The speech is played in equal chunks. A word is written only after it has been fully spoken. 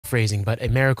paraphrasing, but a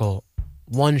miracle.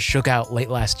 One shook out late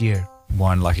last year.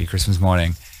 One lucky Christmas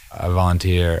morning, a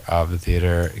volunteer of the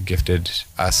theater gifted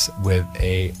us with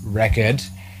a record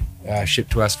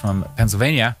shipped to us from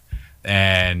Pennsylvania.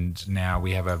 And now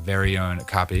we have a very own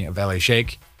copy of L.A.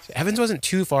 Shake. Evans wasn't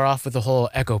too far off with the whole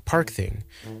Echo Park thing.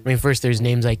 I mean, first there's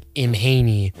names like Im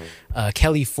Haney,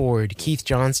 Kelly Ford, Keith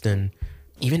Johnston,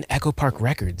 even Echo Park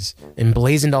Records,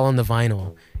 emblazoned all on the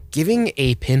vinyl, giving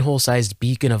a pinhole-sized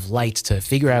beacon of light to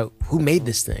figure out who made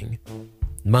this thing.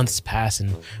 Months pass,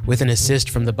 and with an assist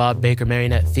from the Bob Baker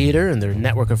Marionette Theater and their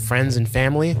network of friends and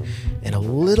family, and a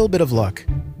little bit of luck,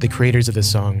 the creators of the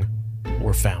song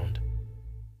were found.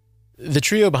 The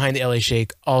trio behind the LA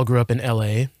Shake all grew up in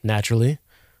LA, naturally,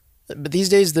 but these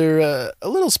days they're a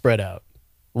little spread out.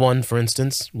 One, for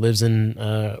instance, lives in,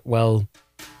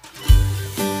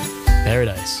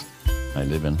 paradise. I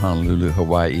live in Honolulu,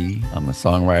 Hawaii. I'm a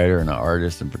songwriter and an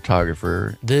artist and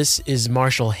photographer. This is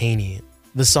Marshall Haney,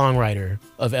 the songwriter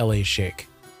of LA Shake.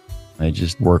 I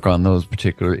just work on those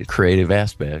particular creative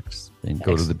aspects and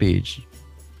go to the beach.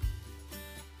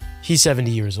 He's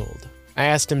 70 years old. I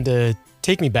asked him to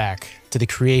take me back to the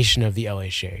creation of the LA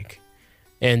Shake.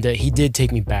 And he did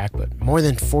take me back, but more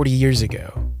than 40 years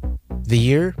ago. The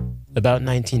year, about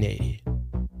 1980.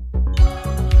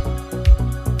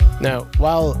 Now,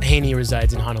 while Haney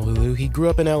resides in Honolulu, he grew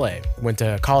up in LA, went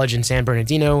to college in San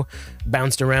Bernardino,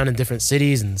 bounced around in different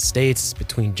cities and states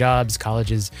between jobs,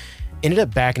 colleges, ended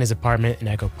up back in his apartment in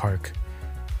Echo Park.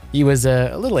 He was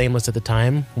a little aimless at the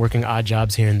time, working odd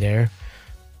jobs here and there,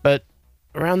 but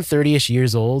around 30-ish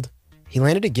years old, he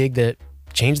landed a gig that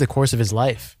changed the course of his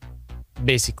life.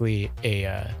 Basically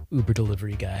a Uber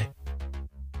delivery guy.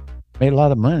 Made a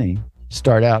lot of money.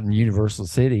 Start out in Universal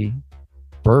City,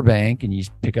 Burbank, and you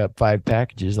pick up 5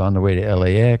 packages on the way to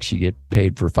LAX. You get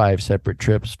paid for 5 separate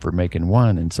trips for making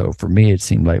one. And so for me, it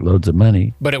seemed like loads of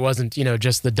money. But it wasn't,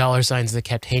 just the dollar signs that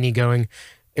kept Haney going.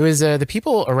 It was the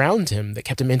people around him that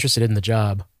kept him interested in the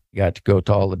job. You got to go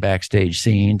to all the backstage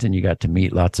scenes and you got to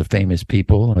meet lots of famous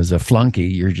people. As a flunky,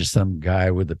 you're just some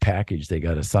guy with a package. They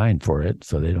got a sign for it,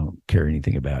 so they don't care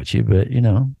anything about you. But,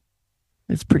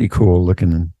 it's pretty cool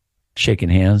looking and shaking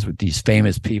hands with these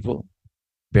famous people.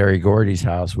 Barry Gordy's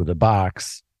house with a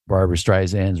box. Barbara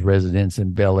Streisand's residence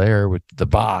in Bel Air with the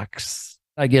box.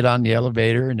 I get on the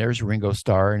elevator and there's Ringo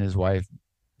Starr and his wife,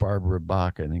 Barbara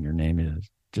Bach, I think her name is.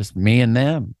 Just me and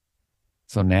them.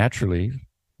 So naturally,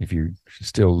 if you're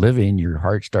still living, your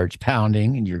heart starts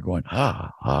pounding and you're going,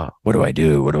 what do I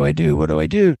do? What do I do? What do I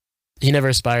do? He never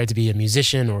aspired to be a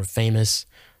musician or famous,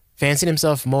 fancied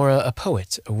himself more a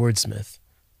poet, a wordsmith.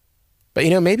 But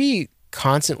maybe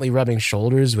constantly rubbing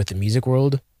shoulders with the music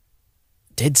world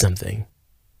did something.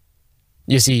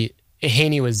 You see,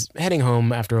 Haney was heading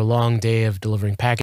home after a long day of delivering packages.